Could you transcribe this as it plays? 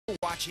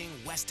watching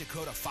West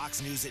Dakota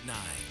Fox News at 9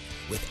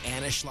 with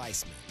Anna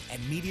Schleisman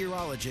and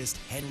meteorologist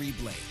Henry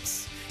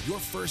Blakes. Your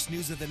first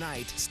news of the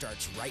night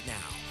starts right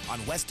now on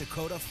West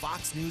Dakota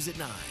Fox News at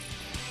 9.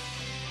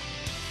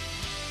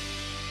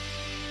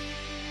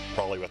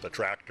 Probably with a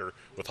tractor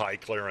with high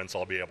clearance,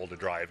 I'll be able to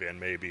drive in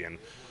maybe and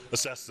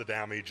assess the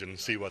damage and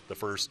see what the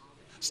first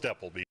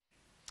step will be.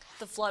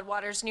 The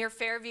floodwaters near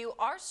Fairview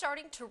are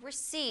starting to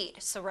recede,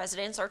 so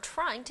residents are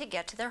trying to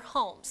get to their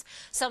homes.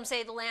 Some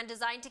say the land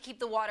designed to keep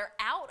the water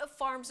out of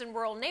farms and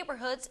rural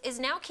neighborhoods is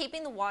now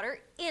keeping the water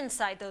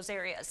inside those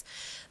areas.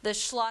 The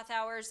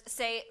Schlothauers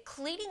say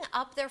cleaning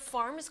up their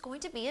farm is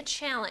going to be a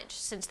challenge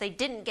since they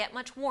didn't get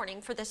much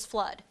warning for this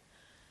flood.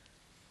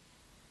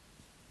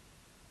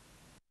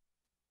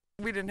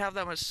 We didn't have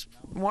that much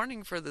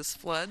warning for this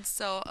flood,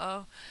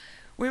 so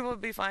we will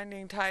be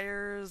finding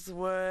tires,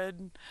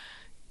 wood,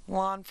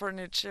 lawn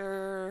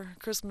furniture,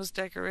 Christmas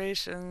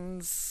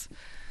decorations,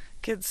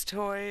 kids'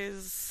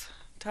 toys,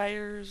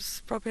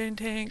 tires, propane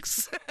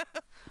tanks,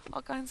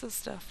 all kinds of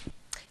stuff.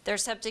 Their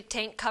septic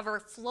tank cover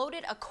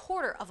floated a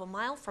quarter of a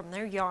mile from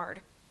their yard.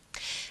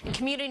 And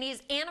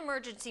communities and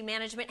emergency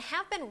management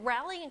have been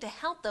rallying to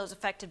help those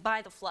affected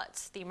by the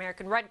floods. The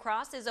American Red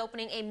Cross is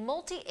opening a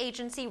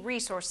multi-agency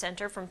resource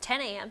center from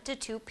 10 a.m. to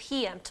 2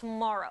 p.m.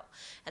 tomorrow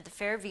at the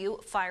Fairview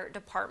Fire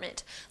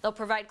Department. They'll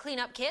provide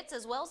cleanup kits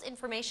as well as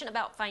information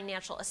about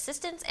financial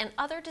assistance and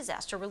other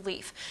disaster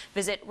relief.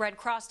 Visit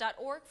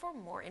redcross.org for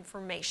more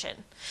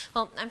information.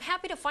 Well, I'm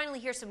happy to finally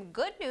hear some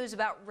good news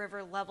about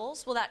river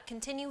levels. Will that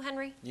continue,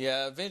 Henry?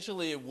 Yeah,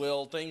 eventually it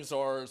will. Things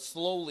are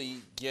slowly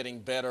getting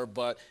better,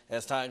 but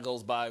as time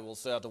goes by, we'll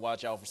still have to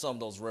watch out for some of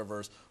those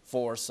rivers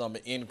for some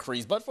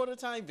increase. But for the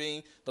time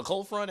being, the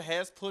cold front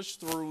has pushed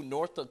through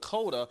North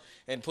Dakota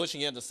and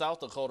pushing into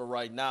South Dakota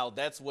right now.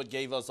 That's what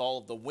gave us all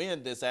of the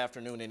wind this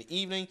afternoon and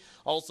evening.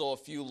 Also a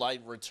few light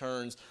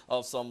returns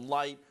of some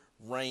light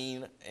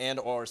rain and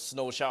or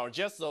snow shower.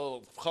 Just a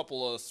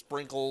couple of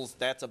sprinkles,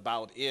 that's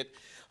about it.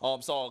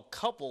 Saw a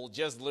couple,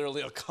 just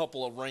literally a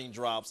couple of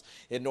raindrops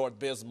in North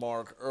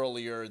Bismarck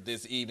earlier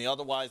this evening.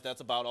 Otherwise,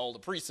 that's about all the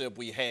precip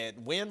we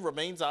had. Wind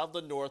remains out of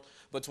the north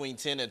between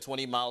 10 and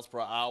 20 miles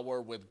per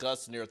hour with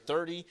gusts near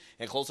 30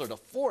 and closer to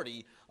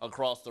 40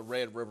 across the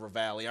Red River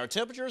Valley. Our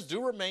temperatures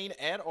do remain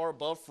at or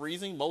above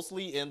freezing,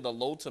 mostly in the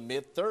low to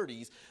mid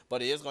 30s,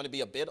 but it is going to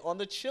be a bit on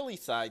the chilly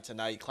side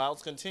tonight.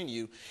 Clouds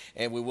continue,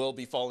 and we will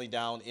be falling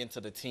down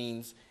into the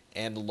teens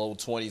and the low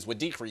 20s with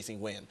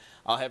decreasing wind.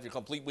 I'll have your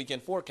complete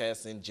weekend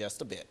forecast in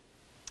just a bit.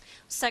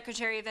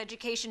 Secretary of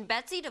Education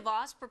Betsy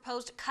DeVos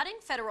proposed cutting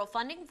federal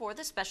funding for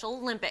the Special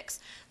Olympics.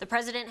 The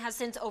president has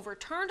since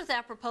overturned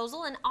that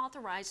proposal and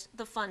authorized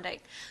the funding.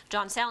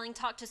 John Salling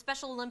talked to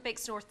Special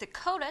Olympics North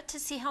Dakota to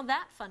see how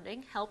that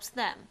funding helps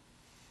them.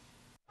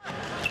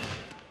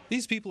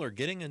 These people are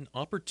getting an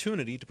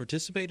opportunity to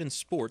participate in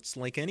sports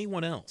like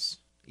anyone else.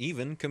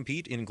 Even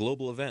compete in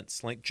global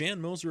events like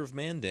Jan Moser of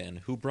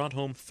Mandan, who brought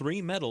home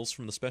 3 medals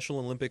from the Special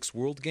Olympics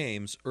World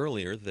Games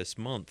earlier this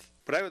month.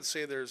 But I would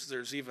say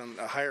there's even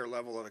a higher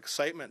level of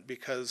excitement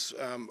because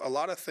a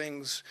lot of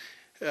things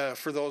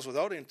for those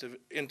without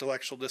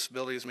intellectual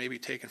disabilities may be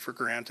taken for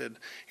granted,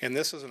 and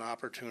this is an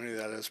opportunity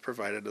that is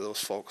provided to those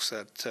folks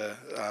that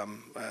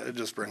it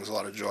just brings a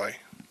lot of joy.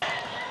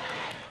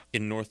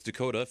 In North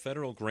Dakota,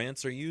 federal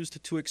grants are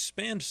used to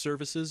expand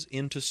services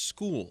into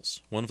schools.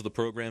 One of the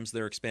programs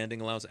they're expanding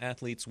allows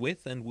athletes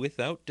with and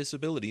without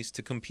disabilities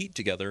to compete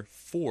together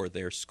for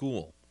their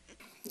school.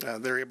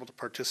 They're able to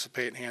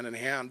participate hand in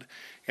hand,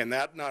 and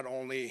that not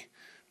only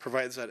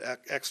provides that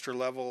extra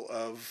level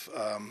of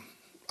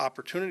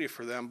opportunity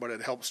for them, but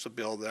it helps to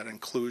build that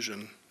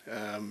inclusion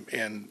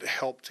and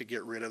help to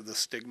get rid of the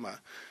stigma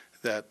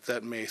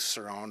that may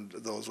surround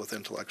those with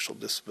intellectual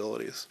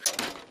disabilities.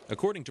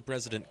 According to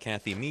President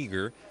Kathy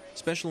Meager,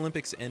 Special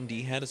Olympics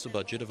ND has a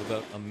budget of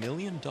about $1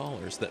 million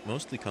that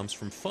mostly comes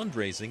from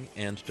fundraising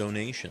and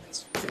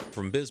donations.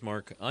 From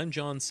Bismarck, I'm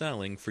John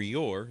Salling for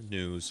your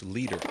News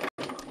Leader.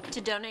 To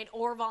donate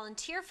or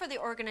volunteer for the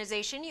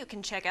organization, you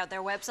can check out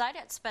their website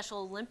at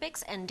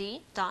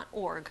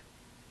specialolympicsnd.org.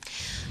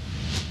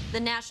 The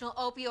national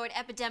opioid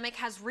epidemic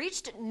has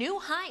reached new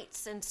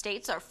heights, and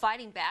states are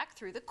fighting back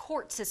through the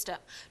court system.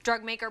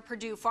 Drug maker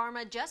Purdue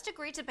Pharma just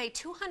agreed to pay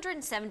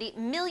 $270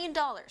 million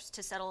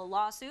to settle a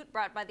lawsuit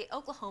brought by the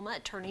Oklahoma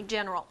Attorney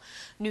General.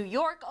 New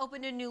York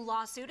opened a new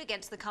lawsuit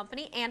against the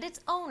company and its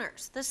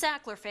owners, the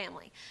Sackler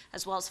family,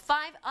 as well as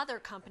 5 other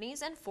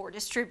companies and 4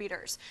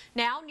 distributors.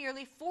 Now,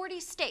 nearly 40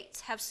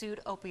 states have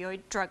sued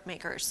opioid drug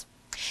makers.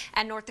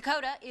 And North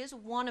Dakota is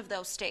one of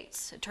those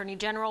states. Attorney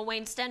General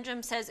Wayne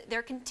Stenjum says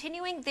they're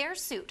continuing their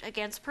suit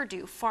against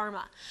Purdue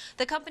Pharma.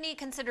 The company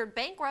considered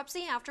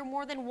bankruptcy after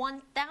more than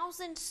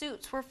 1,000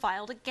 suits were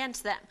filed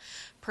against them.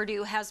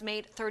 Purdue has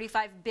made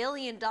 $35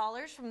 billion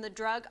from the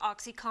drug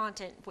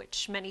OxyContin,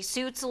 which many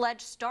suits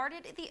allege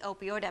started the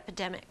opioid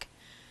epidemic.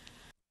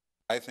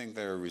 I think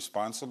they're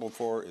responsible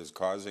for is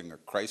causing a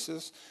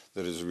crisis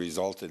that has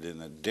resulted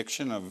in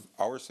addiction of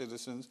our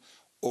citizens,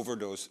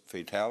 overdose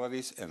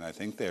fatalities, and I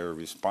think they are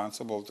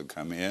responsible to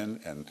come in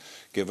and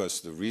give us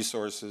the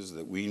resources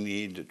that we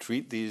need to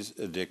treat these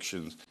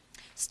addictions.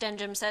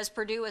 Stenjum says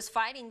Purdue is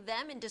fighting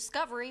them in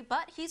discovery,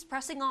 but he's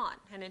pressing on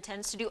and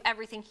intends to do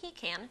everything he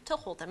can to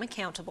hold them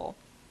accountable.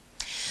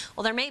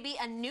 Well, there may be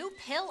a new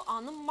pill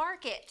on the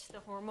market. The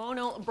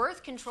hormonal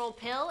birth control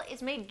pill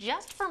is made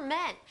just for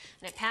men,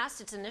 and it passed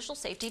its initial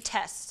safety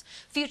tests.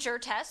 Future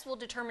tests will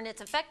determine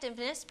its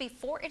effectiveness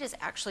before it is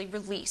actually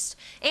released.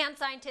 And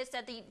scientists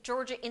at the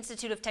Georgia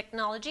Institute of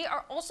Technology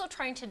are also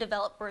trying to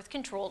develop birth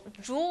control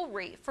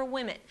jewelry for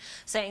women,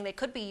 saying they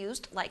could be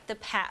used like the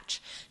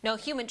patch. No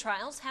human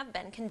trials have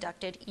been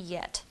conducted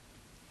yet.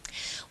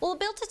 Well, a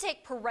bill to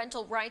take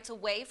parental rights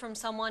away from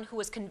someone who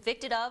was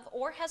convicted of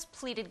or has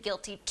pleaded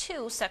guilty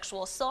to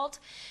sexual assault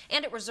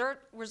and it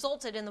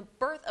resulted in the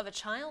birth of a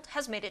child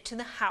has made it to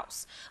the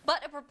House.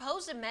 But a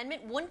proposed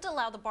amendment wouldn't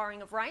allow the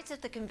barring of rights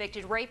if the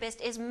convicted rapist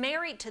is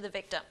married to the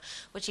victim,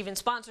 which even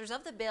sponsors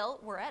of the bill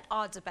were at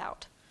odds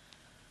about.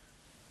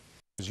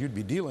 You'd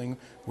be dealing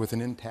with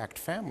an intact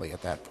family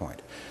at that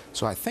point.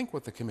 So I think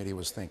what the committee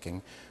was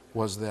thinking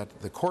was that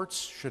the courts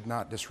should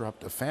not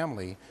disrupt a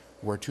family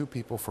where two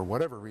people, for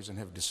whatever reason,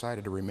 have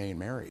decided to remain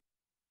married.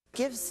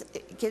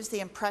 It gives the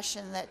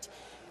impression that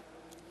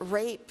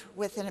rape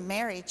within a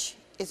marriage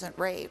isn't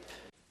rape.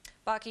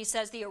 Bakke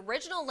says the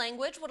original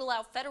language would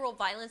allow federal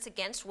violence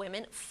against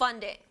women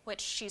funding,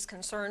 which she's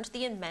concerned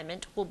the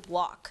amendment will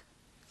block.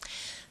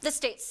 The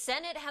state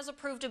Senate has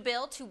approved a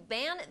bill to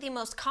ban the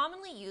most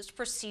commonly used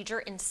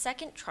procedure in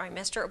second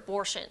trimester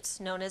abortions,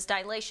 known as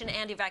dilation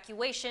and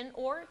evacuation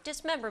or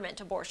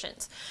dismemberment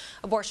abortions.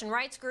 Abortion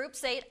rights groups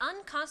say it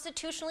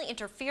unconstitutionally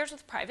interferes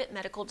with private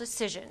medical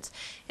decisions.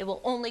 It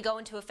will only go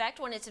into effect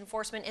when its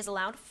enforcement is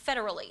allowed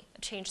federally,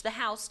 a change the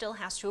House still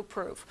has to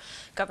approve.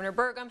 Governor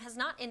Burgum has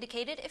not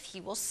indicated if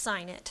he will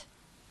sign it.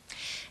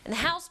 And the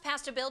House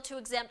passed a bill to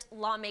exempt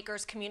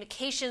lawmakers'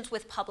 communications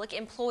with public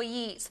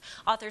employees.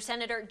 Author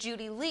Senator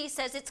Judy Lee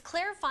says it's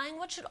clarifying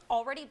what should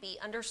already be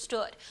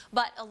understood.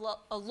 But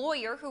a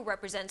lawyer who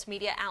represents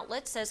media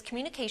outlets says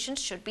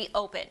communications should be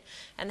open.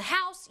 And the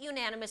House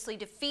unanimously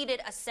defeated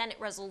a Senate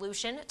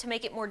resolution to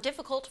make it more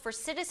difficult for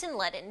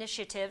citizen-led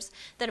initiatives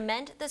that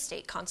amend the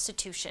state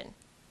constitution.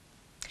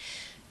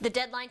 The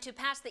deadline to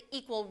pass the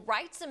Equal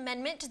Rights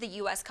Amendment to the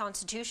U.S.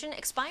 Constitution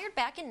expired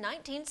back in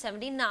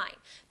 1979.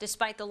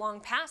 Despite the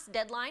long-past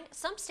deadline,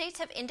 some states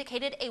have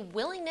indicated a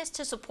willingness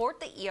to support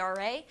the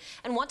ERA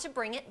and want to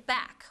bring it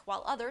back,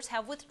 while others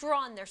have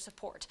withdrawn their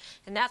support.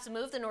 And that's a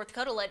move the North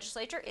Dakota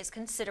legislature is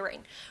considering.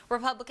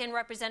 Republican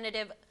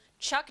Representative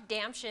Chuck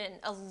Damshin,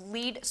 a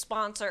lead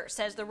sponsor,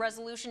 says the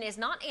resolution is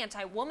not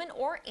anti-woman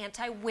or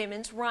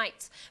anti-women's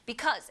rights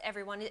because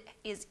everyone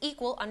is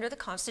equal under the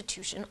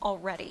Constitution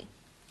already.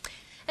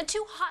 And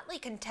two hotly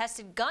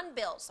contested gun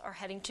bills are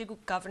heading to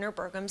Governor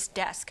Burgum's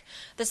desk.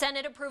 The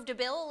Senate approved a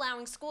bill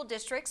allowing school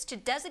districts to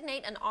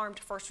designate an armed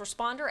first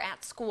responder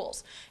at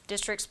schools.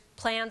 Districts'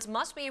 plans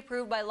must be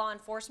approved by law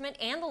enforcement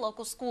and the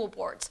local school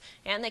boards,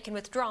 and they can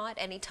withdraw at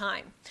any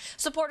time.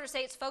 Supporters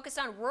say it's focused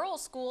on rural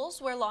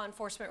schools where law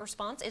enforcement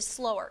response is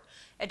slower.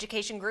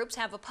 Education groups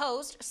have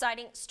opposed,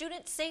 citing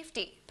student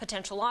safety,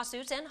 potential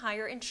lawsuits, and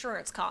higher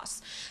insurance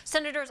costs.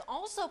 Senators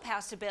also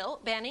passed a bill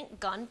banning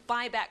gun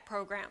buyback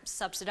programs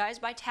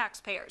subsidized by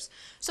taxpayers.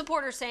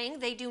 Supporters saying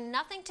they do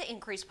nothing to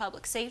increase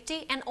public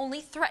safety and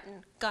only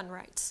threaten gun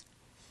rights.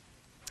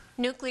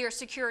 Nuclear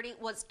security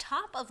was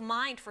top of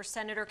mind for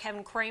Senator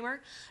Kevin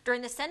Cramer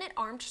during the Senate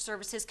Armed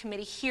Services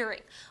Committee hearing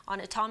on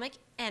atomic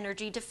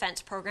energy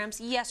defense programs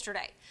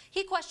yesterday.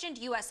 He questioned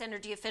U.S.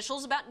 energy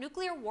officials about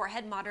nuclear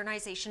warhead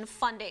modernization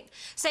funding,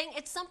 saying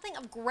it's something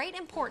of great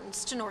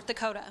importance to North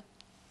Dakota.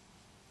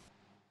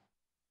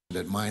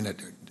 That mine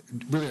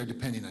really are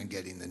depending on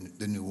getting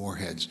the new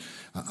warheads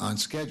on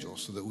schedule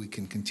so that we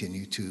can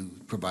continue to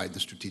provide the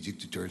strategic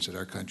deterrence that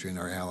our country and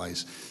our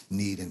allies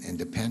need and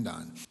depend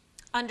on.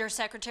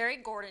 Undersecretary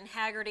Gordon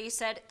Haggerty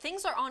said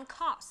things are on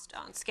cost,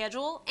 on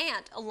schedule,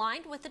 and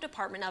aligned with the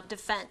Department of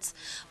Defense.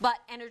 But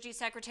Energy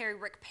Secretary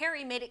Rick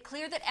Perry made it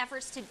clear that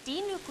efforts to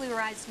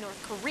denuclearize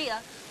North Korea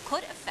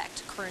could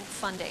affect current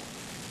funding.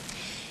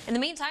 In the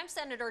meantime,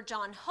 Senator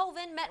John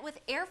Hoeven met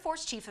with Air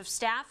Force Chief of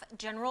Staff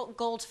General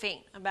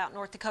Goldfein about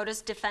North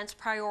Dakota's defense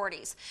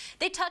priorities.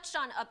 They touched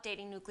on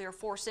updating nuclear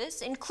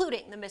forces,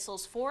 including the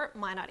missiles for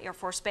Minot Air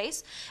Force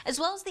Base, as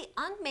well as the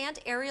unmanned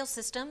aerial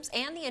systems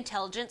and the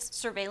intelligence,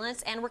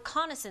 surveillance, and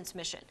reconnaissance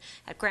mission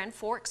at Grand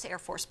Forks Air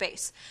Force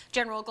Base.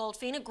 General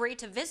Goldfein agreed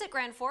to visit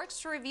Grand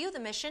Forks to review the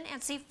mission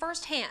and see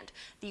firsthand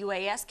the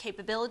UAS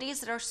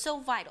capabilities that are so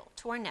vital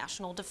to our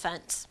national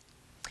defense.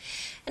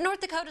 And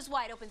North Dakota's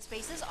wide open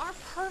spaces are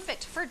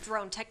perfect for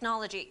drone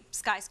technology.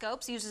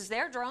 Skyscopes uses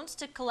their drones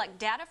to collect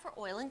data for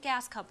oil and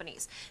gas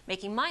companies,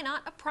 making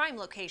Minot a prime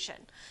location.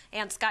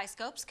 And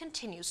Skyscopes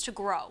continues to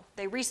grow.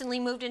 They recently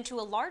moved into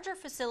a larger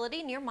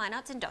facility near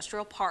Minot's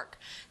industrial park.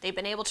 They've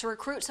been able to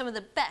recruit some of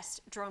the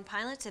best drone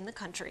pilots in the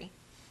country.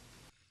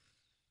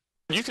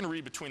 You can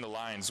read between the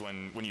lines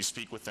when you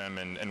speak with them,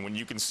 and when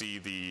you can see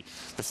the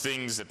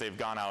things that they've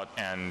gone out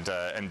and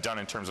done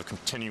in terms of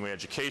continuing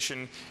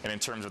education and in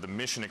terms of the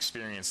mission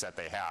experience that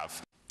they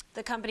have.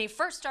 The company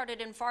first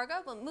started in Fargo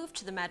but moved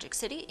to the Magic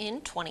City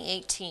in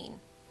 2018.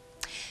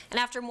 And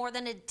after more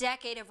than a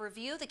decade of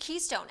review, the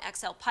Keystone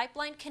XL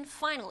pipeline can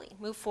finally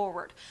move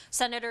forward.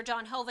 Senator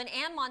John Hoeven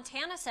and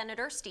Montana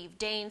Senator Steve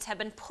Daines have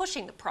been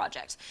pushing the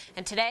project.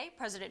 And today,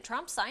 President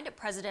Trump signed a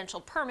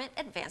presidential permit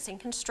advancing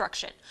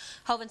construction.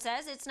 Hoeven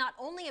says it's not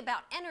only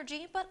about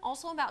energy, but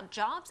also about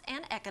jobs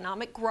and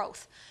economic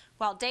growth.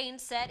 While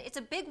Daines said it's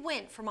a big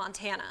win for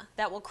Montana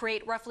that will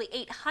create roughly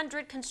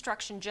 800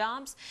 construction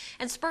jobs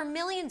and spur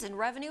millions in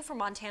revenue for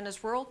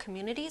Montana's rural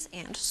communities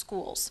and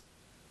schools.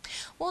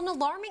 Well, an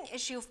alarming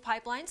issue of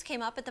pipelines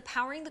came up at the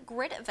Powering the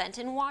Grid event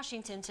in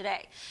Washington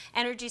today.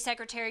 Energy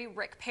Secretary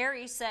Rick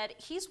Perry said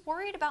he's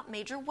worried about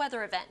major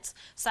weather events,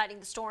 citing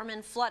the storm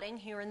and flooding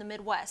here in the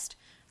Midwest.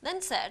 Then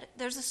said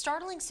there's a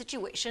startling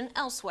situation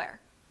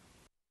elsewhere.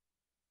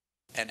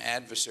 An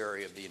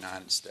adversary of the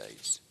United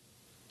States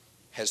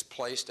has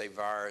placed a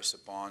virus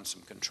upon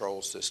some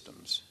control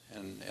systems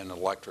and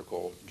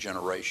electrical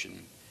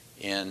generation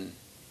in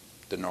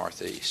the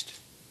Northeast.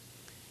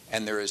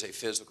 And there is a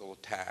physical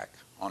attack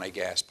on a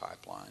gas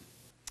pipeline.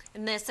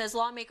 And this as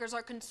lawmakers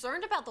are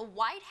concerned about the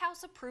White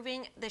House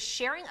approving the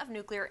sharing of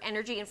nuclear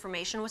energy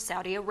information with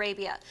Saudi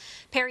Arabia.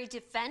 Perry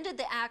defended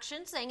the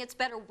action, saying it's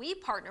better we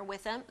partner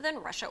with them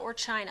than Russia or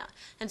China,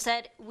 and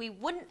said we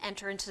wouldn't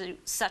enter into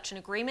such an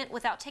agreement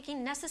without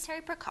taking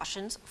necessary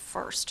precautions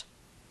first.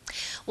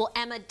 Well,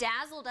 Emma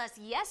dazzled us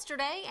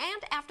yesterday,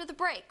 and after the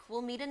break,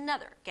 we'll meet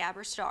another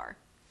Gabber star.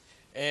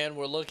 And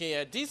we're looking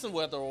at decent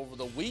weather over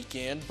the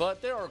weekend,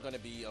 but there are going to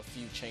be a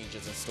few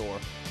changes in store.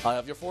 I'll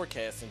have your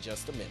forecast in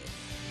just a minute.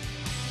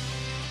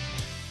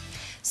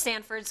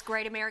 Sanford's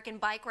Great American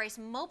Bike Race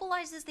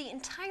mobilizes the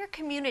entire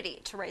community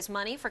to raise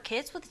money for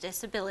kids with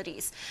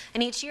disabilities.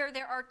 And each year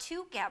there are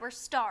 2 Gabber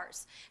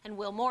stars. And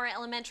Wilmore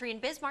Elementary in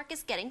Bismarck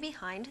is getting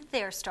behind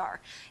their star.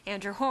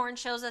 Andrew Horn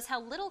shows us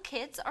how little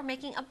kids are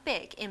making a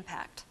big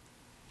impact.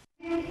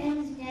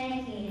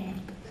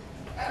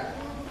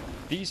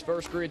 These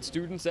first grade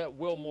students at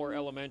Wilmore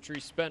Elementary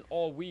spent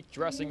all week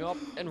dressing up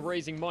and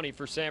raising money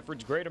for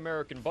Sanford's Great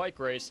American Bike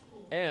Race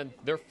and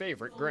their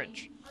favorite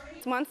Grinch.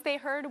 Once they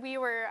heard we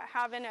were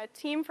having a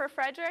team for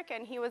Frederick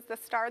and he was the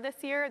star this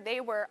year,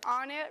 they were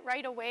on it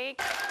right away.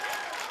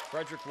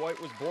 Frederick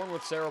White was born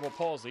with cerebral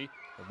palsy,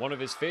 and one of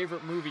his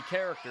favorite movie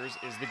characters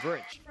is the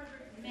Grinch.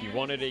 He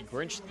wanted a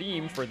Grinch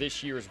theme for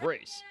this year's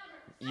race.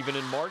 Even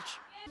in March,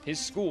 his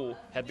school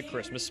had the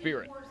Christmas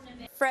spirit.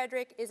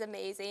 Frederick is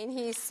amazing.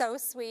 He's so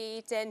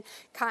sweet and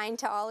kind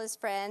to all his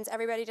friends.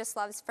 Everybody just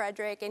loves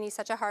Frederick, and he's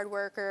such a hard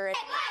worker.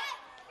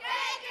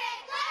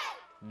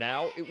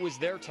 Now it was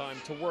their time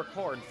to work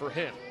hard for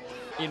him.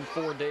 In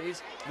 4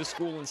 days, the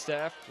school and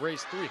staff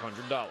raised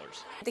 $300.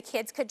 The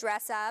kids could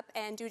dress up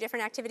and do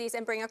different activities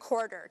and bring a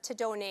quarter to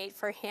donate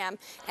for him.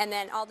 And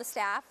then all the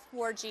staff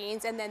wore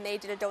jeans, and then they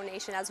did a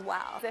donation as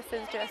well. This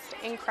is just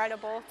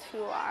incredible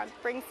to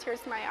bring tears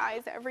to my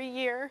eyes every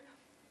year.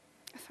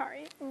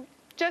 Sorry.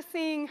 Just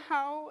seeing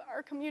how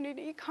our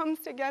community comes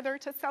together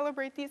to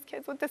celebrate these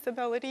kids with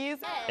disabilities.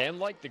 And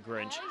like the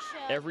Grinch,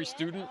 every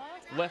student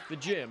left the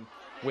gym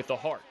with a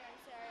heart.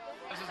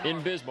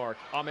 In Bismarck,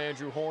 I'm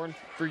Andrew Horn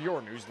for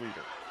your news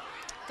leader.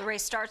 The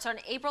race starts on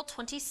April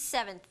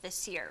 27th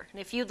this year.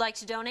 And if you'd like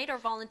to donate or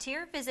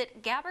volunteer,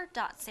 visit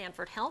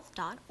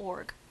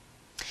gabber.sanfordhealth.org.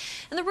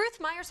 And the Ruth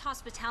Myers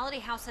Hospitality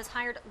House has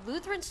hired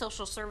Lutheran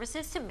Social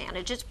Services to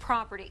manage its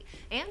property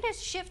and is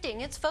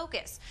shifting its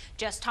focus.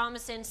 Jess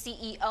Thomason,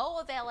 CEO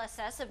of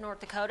LSS of North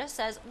Dakota,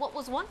 says what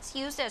was once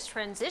used as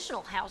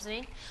transitional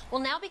housing will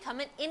now become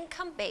an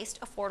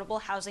income-based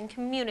affordable housing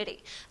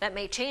community that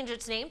may change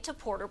its name to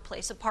Porter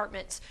Place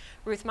Apartments.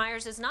 Ruth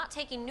Myers is not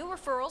taking new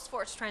referrals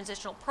for its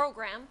transitional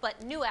program,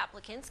 but new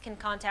applicants can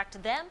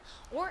contact them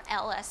or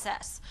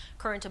LSS.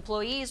 Current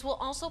employees will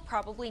also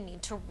probably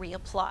need to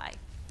reapply.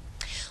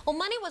 Well,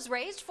 money was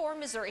raised for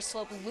Missouri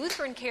Slope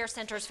Lutheran Care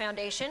Center's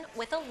foundation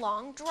with a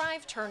long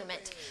drive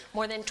tournament.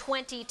 More than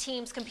 20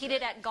 teams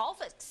competed at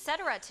Golf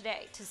Etc.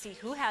 today to see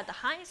who had the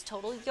highest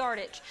total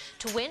yardage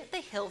to win the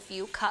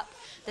Hillview Cup.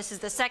 This is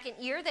the second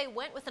year they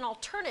went with an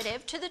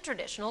alternative to the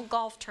traditional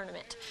golf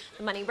tournament.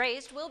 The money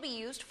raised will be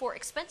used for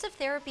expensive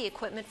therapy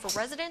equipment for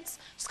residents,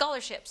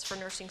 scholarships for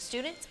nursing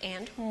students,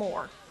 and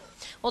more.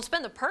 Well, it's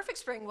been the perfect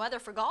spring weather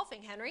for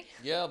golfing, Henry.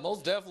 Yeah,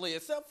 most definitely.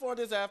 Except for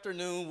this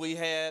afternoon, we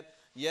had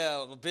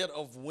a bit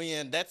of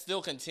wind. That's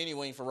still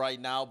continuing for right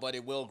now, but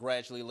it will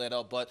gradually let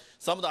up. But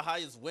some of the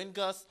highest wind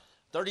gusts,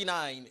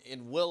 39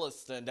 in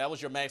Williston. That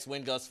was your max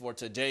wind gust for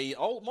today.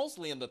 Oh,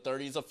 mostly in the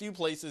 30s. A few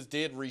places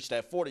did reach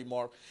that 40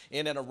 mark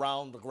in and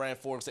around the Grand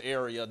Forks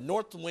area.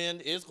 North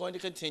wind is going to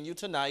continue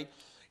tonight.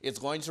 It's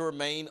going to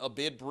remain a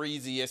bit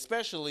breezy,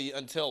 especially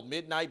until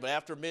midnight. But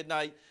after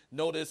midnight,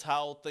 notice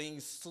how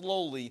things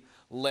slowly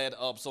let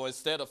up. So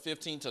instead of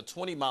 15 to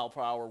 20 mile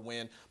per hour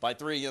wind by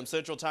 3 a.m.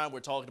 Central Time, we're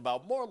talking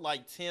about more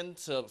like 10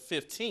 to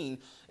 15.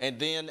 And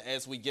then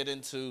as we get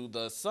into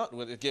the sun,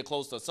 when we get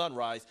close to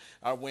sunrise,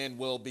 our wind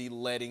will be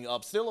letting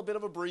up. Still a bit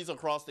of a breeze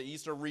across the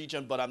eastern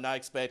region, but I'm not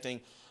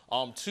expecting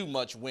too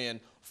much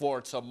wind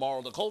for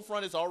tomorrow. The cold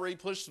front is already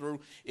pushed through.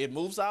 It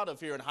moves out of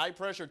here, and high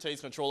pressure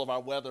takes control of our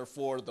weather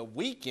for the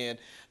weekend.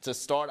 To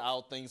start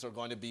out, things are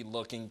going to be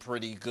looking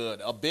pretty good.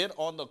 A bit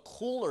on the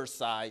cooler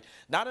side,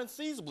 not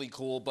unseasonably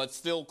cool, but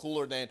still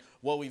cooler than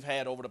what we've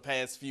had over the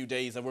past few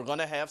days, and we're going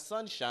to have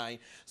sunshine,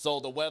 so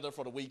the weather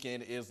for the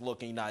weekend is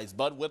looking nice.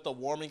 But with the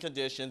warming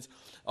conditions,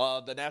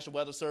 the National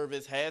Weather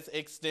Service has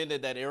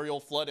extended that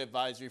aerial flood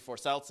advisory for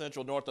south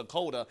central North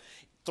Dakota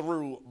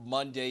through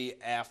Monday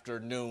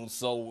afternoon.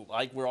 So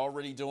like we're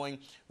already doing,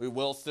 we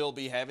will still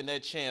be having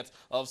that chance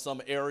of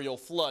some aerial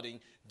flooding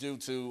due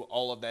to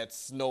all of that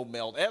snow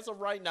melt. As of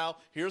right now,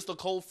 here's the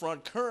cold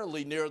front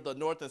currently near the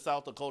North and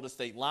South Dakota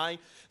state line.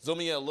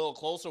 Zooming in a little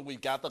closer, we've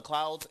got the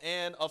clouds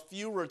and a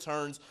few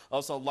returns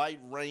of some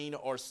light rain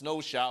or snow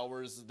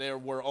showers. There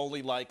were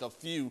only like a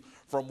few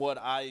from what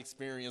I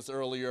experienced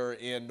earlier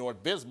in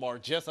North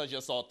Bismarck. I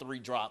just saw 3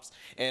 drops,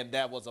 and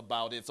that was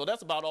about it. So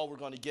that's about all we're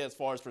going to get as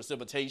far as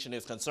precipitation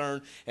is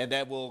concerned, and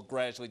that will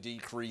gradually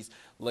decrease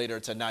later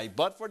tonight.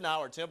 But for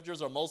now, our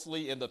temperatures are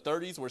mostly in the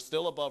 30s. We're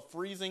still above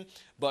freezing,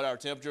 but our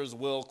temperatures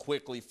will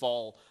quickly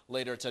fall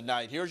later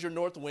tonight. Here's your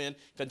north wind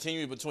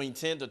continuing between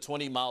 10 to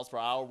 20 miles per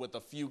hour with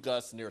a few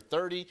gusts near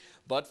 30.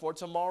 But for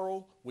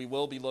tomorrow, we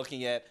will be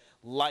looking at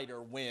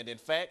lighter wind. In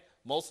fact,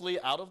 mostly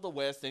out of the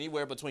west,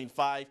 anywhere between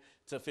 5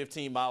 to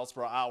 15 miles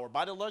per hour.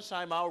 By the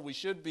lunchtime hour, we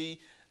should be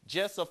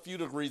just a few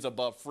degrees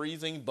above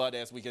freezing, but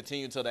as we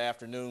continue to the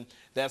afternoon,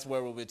 that's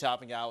where we'll be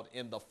topping out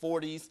in the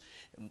 40s,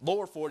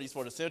 lower 40s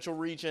for the central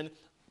region,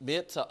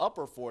 mid to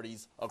upper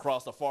 40s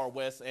across the far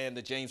west and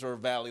the James River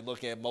Valley,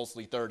 looking at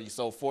mostly 30.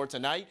 So for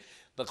tonight,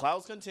 the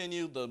clouds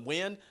continue, the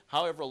wind,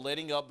 however,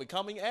 letting up,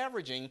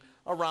 averaging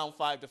around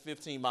 5 to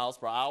 15 miles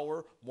per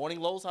hour. Morning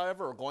lows,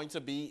 however, are going to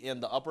be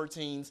in the upper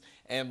teens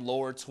and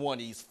lower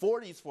 20s.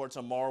 40s for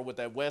tomorrow with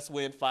that west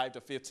wind, 5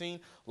 to 15.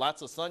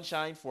 Lots of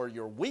sunshine for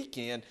your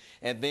weekend,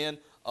 and then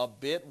a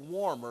bit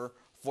warmer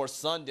for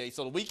Sunday.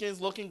 So the weekend's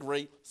looking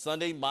great.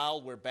 Sunday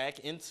mild, we're back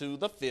into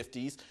the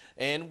 50s,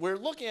 and we're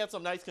looking at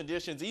some nice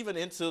conditions even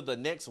into the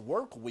next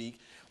work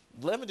week.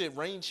 Limited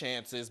rain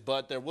chances,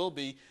 but there will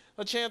be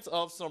a chance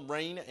of some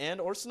rain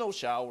and or snow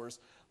showers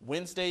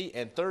Wednesday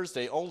and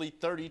Thursday, only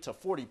 30 to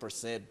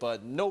 40%,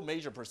 but no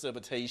major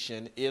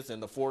precipitation is in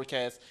the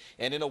forecast.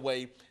 And in a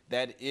way,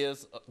 that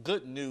is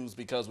good news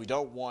because we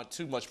don't want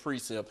too much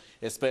precip,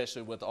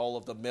 especially with all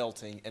of the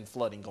melting and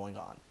flooding going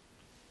on.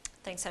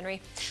 Thanks,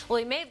 Henry.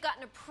 Well, we may have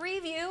gotten a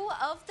preview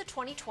of the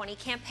 2020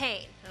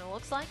 campaign, and it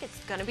looks like it's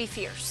going to be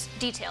fierce.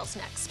 Details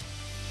next.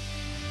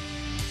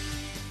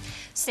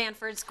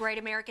 Sanford's Great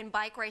American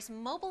Bike Race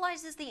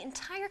mobilizes the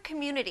entire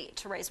community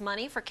to raise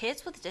money for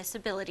kids with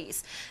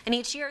disabilities. And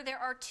each year there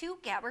are 2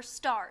 Gabber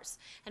stars,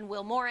 and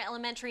Wilmore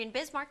Elementary in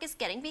Bismarck is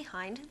getting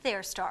behind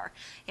their star.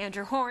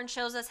 Andrew Horn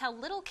shows us how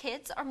little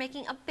kids are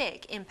making a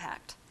big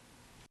impact.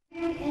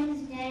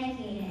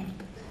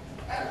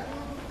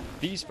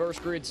 These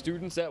first grade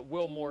students at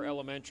Wilmore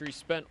Elementary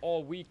spent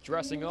all week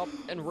dressing up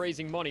and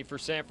raising money for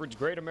Sanford's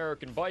Great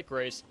American Bike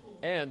Race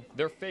and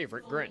their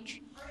favorite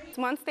Grinch.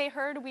 Once they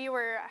heard we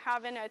were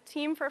having a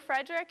team for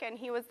Frederick and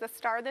he was the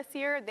star this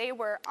year, they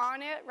were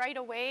on it right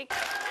away.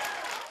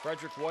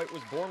 Frederick White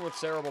was born with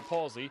cerebral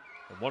palsy,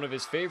 and one of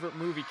his favorite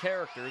movie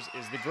characters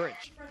is the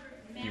Grinch.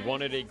 He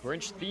wanted a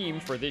Grinch theme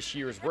for this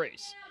year's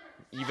race.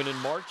 Even in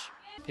March,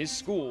 his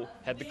school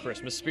had the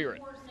Christmas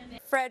spirit.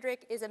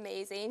 Frederick is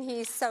amazing.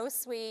 He's so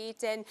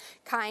sweet and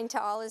kind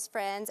to all his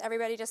friends.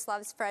 Everybody just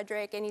loves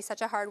Frederick, and he's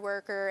such a hard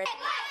worker.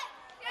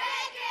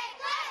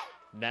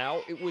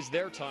 Now it was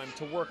their time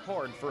to work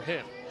hard for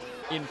him.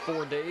 In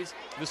 4 days,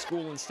 the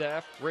school and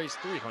staff raised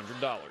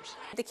 $300.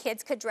 The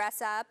kids could dress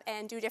up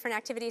and do different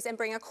activities and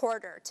bring a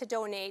quarter to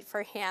donate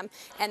for him.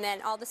 And then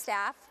all the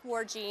staff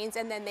wore jeans,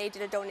 and then they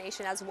did a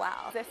donation as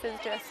well. This is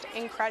just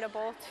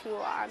incredible to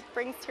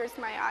brings tears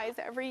to my eyes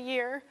every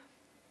year.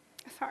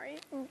 Sorry.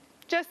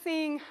 Just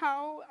seeing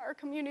how our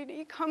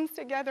community comes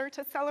together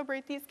to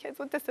celebrate these kids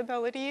with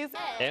disabilities.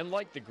 And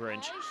like the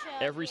Grinch,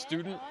 every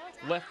student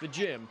left the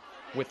gym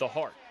with a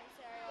heart.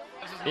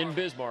 In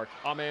Bismarck,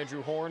 I'm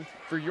Andrew Horn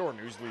for your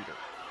news leader.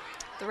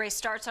 The race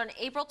starts on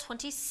April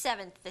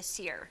 27th this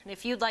year. And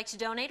if you'd like to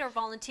donate or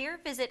volunteer,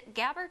 visit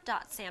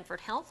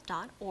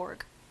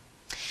gabber.sanfordhealth.org.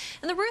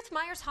 And the Ruth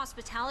Myers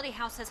Hospitality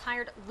House has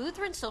hired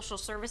Lutheran Social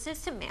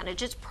Services to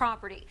manage its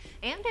property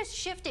and is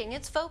shifting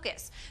its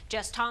focus.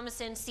 Jess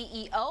Thomason,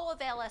 CEO of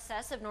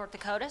LSS of North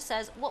Dakota,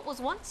 says what was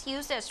once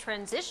used as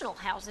transitional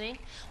housing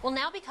will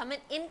now become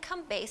an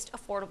income-based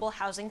affordable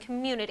housing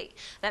community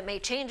that may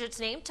change its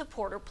name to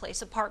Porter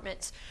Place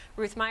Apartments.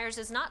 Ruth Myers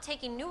is not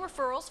taking new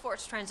referrals for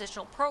its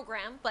transitional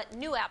program, but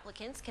new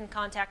applicants can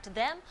contact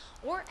them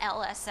or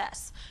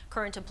LSS.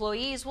 Current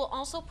employees will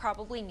also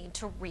probably need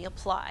to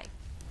reapply.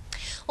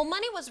 Well,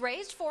 money was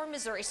raised for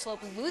Missouri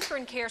Slope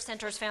Lutheran Care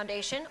Center's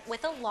foundation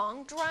with a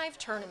long drive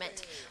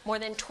tournament. More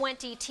than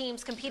 20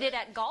 teams competed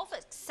at Golf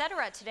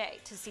Etc. today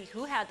to see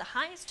who had the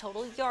highest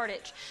total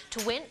yardage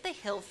to win the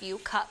Hillview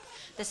Cup.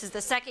 This is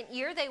the second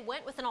year they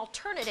went with an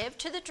alternative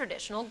to the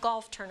traditional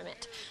golf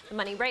tournament. The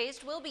money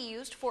raised will be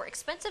used for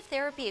expensive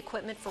therapy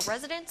equipment for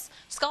residents,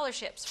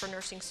 scholarships for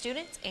nursing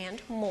students,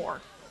 and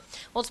more.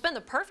 Well, it's been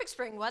the perfect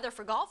spring weather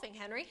for golfing,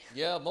 Henry.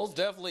 Yeah, most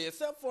definitely,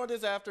 except for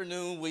this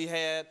afternoon we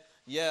had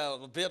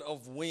a bit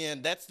of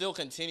wind. That's still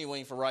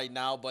continuing for right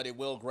now, but it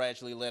will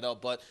gradually let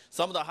up. But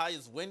some of the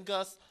highest wind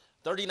gusts,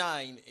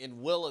 39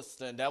 in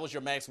Williston. That was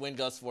your max wind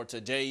gust for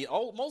today.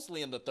 Oh,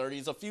 mostly in the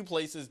 30s. A few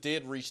places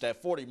did reach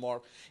that 40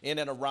 mark in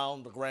and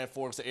around the Grand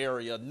Forks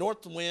area.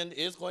 North wind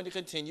is going to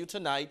continue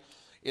tonight.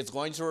 It's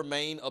going to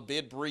remain a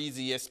bit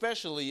breezy,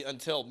 especially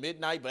until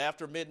midnight. But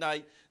after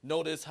midnight,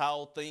 notice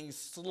how things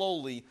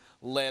slowly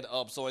let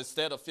up. So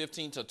instead of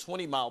 15 to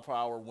 20 mile per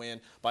hour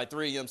wind by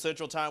 3 a.m.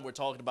 Central Time, we're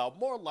talking about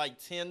more like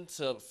 10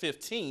 to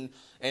 15.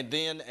 And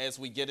then as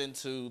we get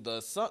into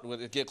the sun,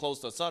 when it get close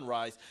to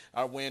sunrise,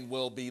 our wind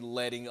will be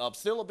letting up.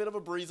 Still a bit of a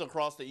breeze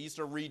across the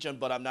eastern region,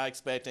 but I'm not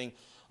expecting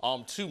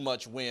too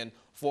much wind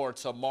for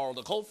tomorrow.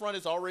 The cold front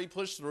is already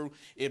pushed through.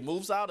 It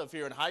moves out of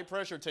here, and high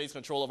pressure takes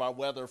control of our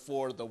weather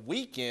for the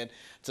weekend.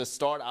 To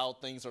start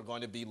out, things are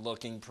going to be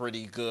looking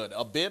pretty good.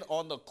 A bit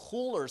on the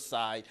cooler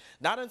side,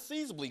 not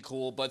unseasonably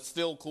cool, but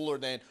still cooler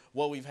than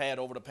what we've had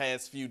over the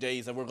past few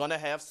days, and we're going to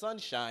have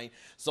sunshine,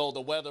 so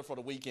the weather for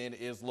the weekend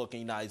is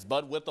looking nice.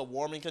 But with the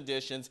warming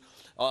conditions,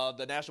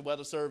 the National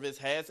Weather Service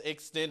has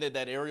extended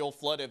that aerial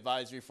flood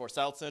advisory for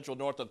south central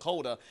North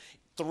Dakota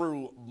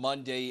through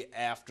Monday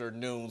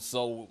afternoon.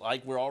 So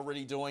like we're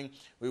already doing,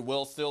 we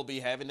will still be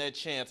having that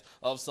chance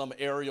of some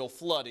aerial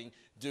flooding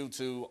due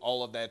to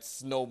all of that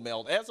snow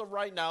melt. As of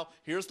right now,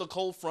 here's the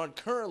cold front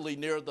currently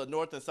near the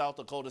North and South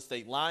Dakota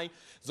state line.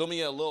 Zooming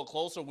in a little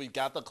closer, we've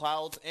got the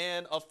clouds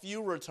and a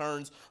few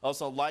returns of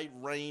some light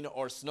rain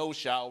or snow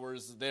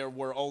showers. There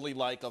were only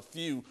like a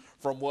few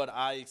from what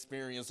I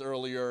experienced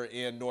earlier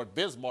in North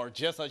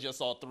Bismarck. I just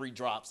saw 3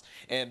 drops,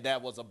 and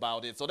that was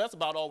about it. So that's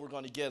about all we're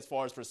going to get as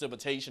far as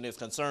precipitation is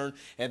concerned,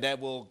 and that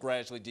will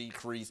gradually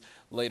decrease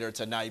later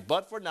tonight.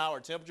 But for now,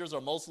 our temperatures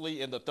are mostly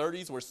in the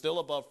 30s. We're still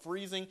above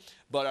freezing,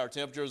 but our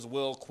temperatures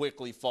will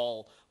quickly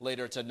fall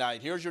later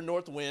tonight. Here's your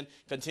north wind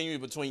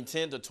continuing between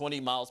 10 to 20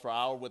 miles per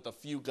hour with a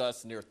few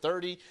gusts near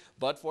 30.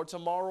 But for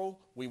tomorrow,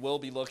 we will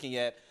be looking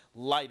at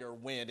lighter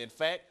wind. In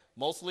fact,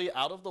 mostly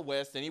out of the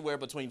west, anywhere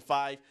between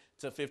 5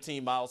 to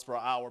 15 miles per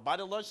hour. By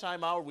the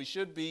lunchtime hour, we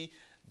should be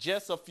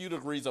just a few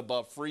degrees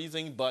above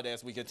freezing, but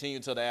as we continue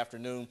to the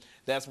afternoon,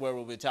 that's where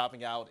we'll be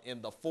topping out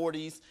in the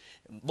 40s,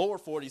 lower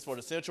 40s for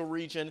the central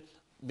region,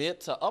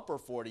 mid to upper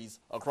 40s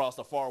across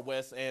the far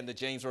west and the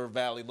James River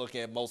Valley,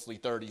 looking at mostly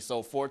 30.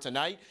 So for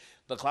tonight,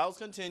 the clouds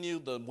continue,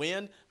 the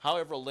wind,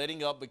 however,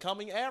 letting up,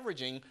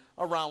 averaging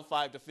around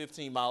 5 to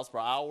 15 miles per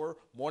hour.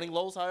 Morning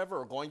lows, however,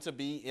 are going to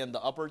be in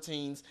the upper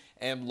teens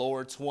and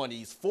lower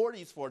 20s.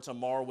 40s for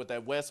tomorrow with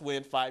that west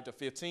wind, 5 to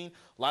 15.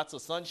 Lots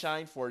of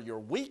sunshine for your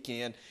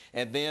weekend,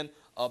 and then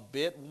a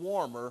bit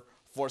warmer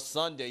for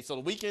Sunday. So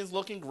the weekend's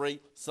looking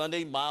great.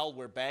 Sunday mild,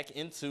 we're back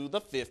into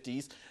the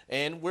 50s,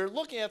 and we're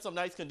looking at some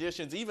nice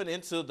conditions even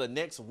into the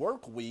next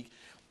work week.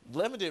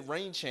 Limited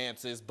rain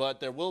chances, but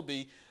there will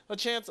be a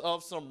chance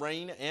of some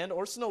rain and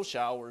or snow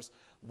showers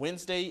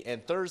Wednesday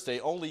and Thursday,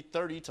 only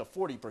 30 to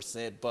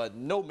 40%, but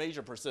no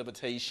major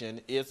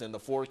precipitation is in the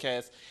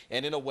forecast.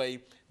 And in a way,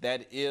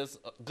 that is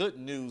good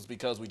news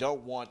because we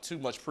don't want too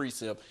much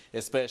precip,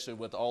 especially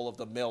with all of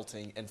the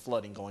melting and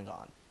flooding going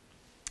on.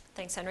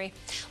 Thanks, Henry.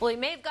 Well, you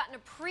may have gotten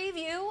a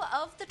preview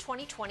of the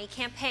 2020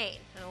 campaign,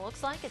 and it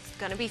looks like it's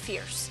going to be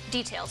fierce.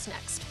 Details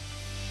next.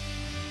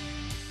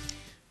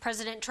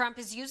 President Trump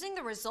is using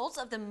the results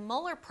of the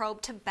Mueller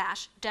probe to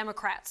bash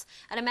Democrats.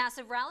 At a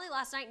massive rally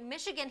last night in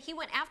Michigan, he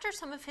went after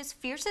some of his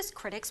fiercest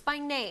critics by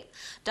name.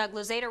 Doug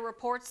Luzader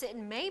reports it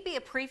may be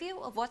a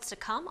preview of what's to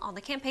come on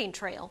the campaign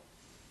trail.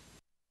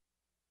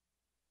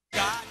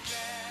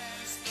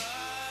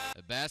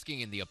 Basking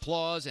in the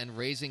applause and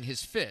raising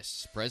his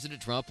fists, President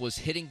Trump was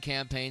hitting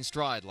campaign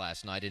stride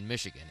last night in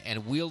Michigan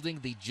and wielding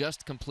the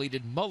just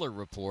completed Mueller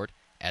report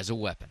as a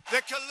weapon.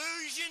 The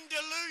collusion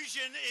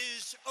delusion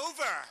is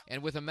over.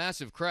 And with a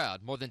massive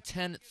crowd, more than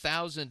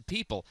 10,000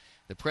 people,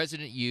 the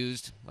president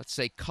used, let's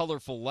say,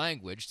 colorful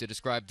language to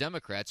describe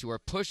Democrats who are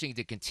pushing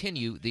to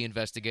continue the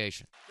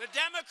investigation. The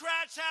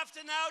Democrats have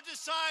to now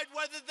decide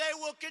whether they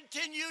will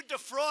continue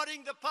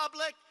defrauding the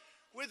public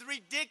with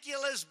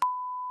ridiculous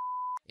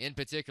In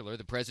particular,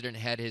 the president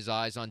had his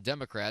eyes on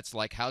Democrats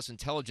like House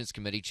Intelligence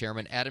Committee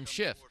Chairman Adam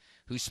Schiff,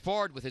 who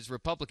sparred with his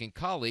Republican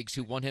colleagues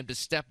who want him to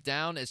step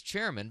down as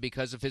chairman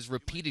because of his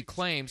repeated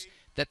claims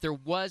that there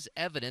was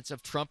evidence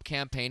of Trump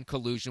campaign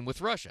collusion with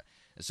Russia,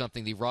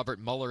 something the Robert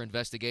Mueller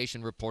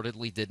investigation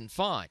reportedly didn't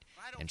find.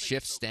 And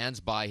Schiff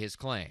stands by his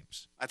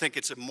claims. I think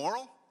it's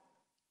immoral.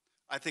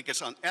 I think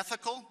it's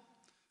unethical.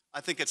 I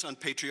think it's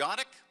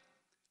unpatriotic.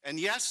 And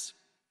yes,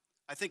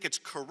 I think it's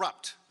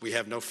corrupt. We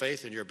have no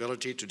faith in your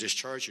ability to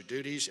discharge your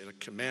duties in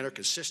a manner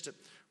consistent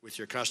with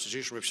your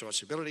constitutional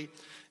responsibility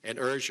and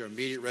urge your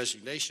immediate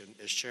resignation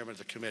as chairman of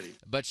the committee.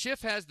 But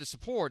Schiff has the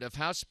support of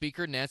House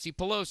Speaker Nancy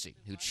Pelosi,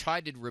 who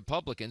chided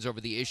Republicans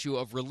over the issue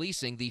of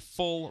releasing the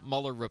full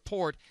Mueller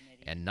report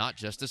and not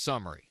just a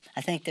summary.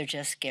 I think they're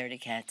just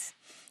scaredy cats.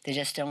 They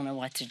just don't know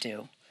what to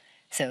do,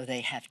 so they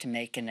have to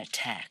make an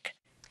attack.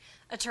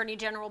 Attorney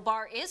General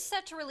Barr is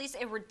set to release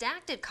a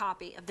redacted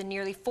copy of the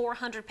nearly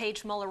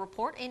 400-page Mueller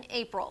report in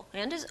April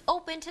and is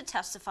open to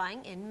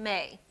testifying in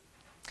May.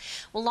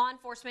 Well, law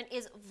enforcement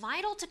is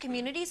vital to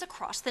communities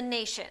across the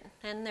nation,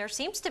 and there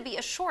seems to be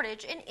a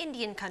shortage in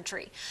Indian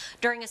country.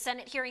 During a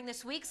Senate hearing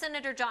this week,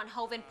 Senator John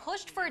Hoeven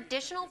pushed for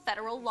additional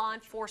federal law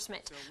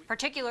enforcement,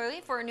 particularly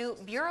for a new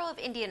Bureau of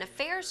Indian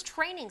Affairs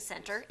training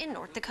center in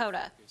North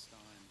Dakota.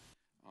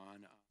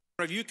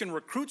 If you can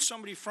recruit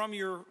somebody from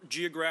your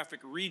geographic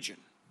region,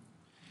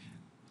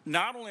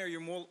 not only are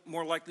you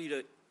more likely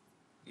to,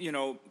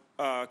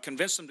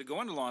 convince them to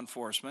go into law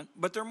enforcement,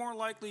 but they're more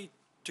likely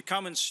to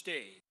come and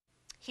stay.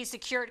 He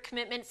secured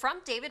commitment from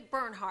David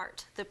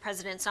Bernhardt, the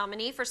president's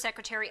nominee for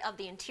Secretary of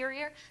the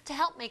Interior, to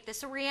help make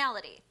this a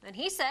reality. And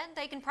he said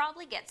they can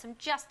probably get some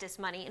justice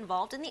money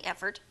involved in the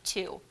effort,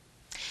 too.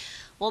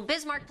 Well,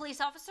 Bismarck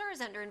police officer is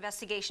under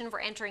investigation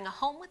for entering a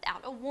home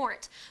without a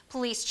warrant.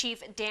 Police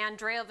Chief Dan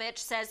Drayovich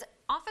says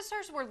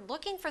officers were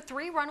looking for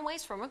 3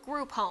 runaways from a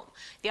group home.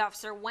 The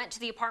officer went to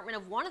the apartment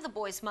of one of the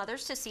boys'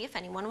 mothers to see if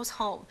anyone was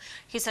home.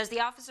 He says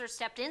the officer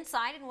stepped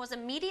inside and was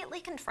immediately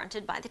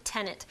confronted by the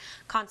tenant.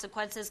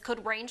 Consequences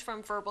could range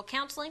from verbal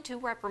counseling to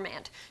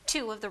reprimand.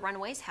 2 of the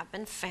runaways have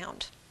been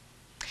found.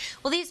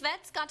 Well, these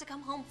vets got to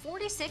come home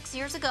 46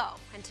 years ago,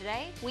 and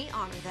today we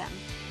honor them.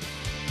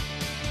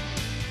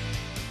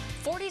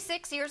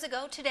 46 years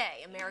ago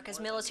today, America's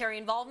military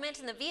involvement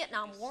in the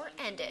Vietnam War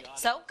ended.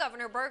 So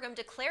Governor Burgum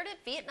declared it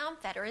Vietnam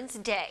Veterans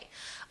Day.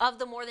 Of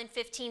the more than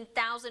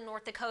 15,000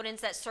 North Dakotans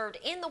that served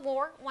in the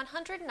war,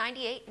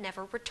 198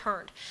 never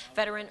returned.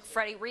 Veteran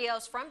Freddie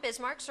Rios from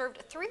Bismarck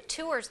served 3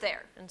 tours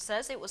there and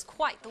says it was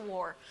quite the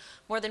war.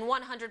 More than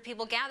 100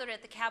 people gathered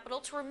at the Capitol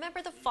to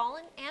remember the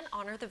fallen and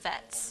honor the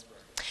vets.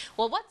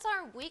 Well, what's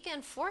our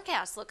weekend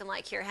forecast looking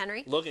like here,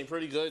 Henry? Looking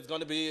pretty good. It's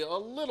going to be a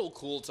little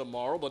cool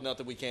tomorrow, but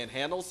nothing we can't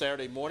handle.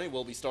 Saturday morning,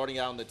 we'll be starting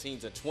out in the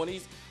teens and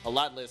 20s. A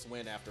lot less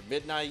wind after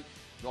midnight.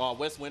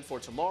 West wind for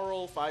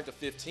tomorrow, 5 to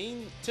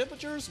 15.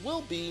 Temperatures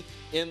will be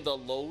in the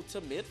low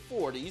to mid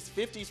 40s.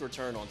 50s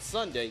return on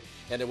Sunday,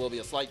 and there will be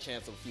a slight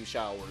chance of a few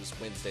showers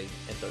Wednesday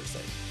and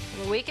Thursday.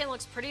 The weekend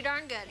looks pretty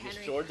darn good,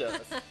 Henry. It sure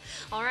does.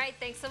 All right,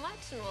 thanks so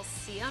much, and we'll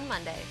see you on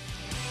Monday.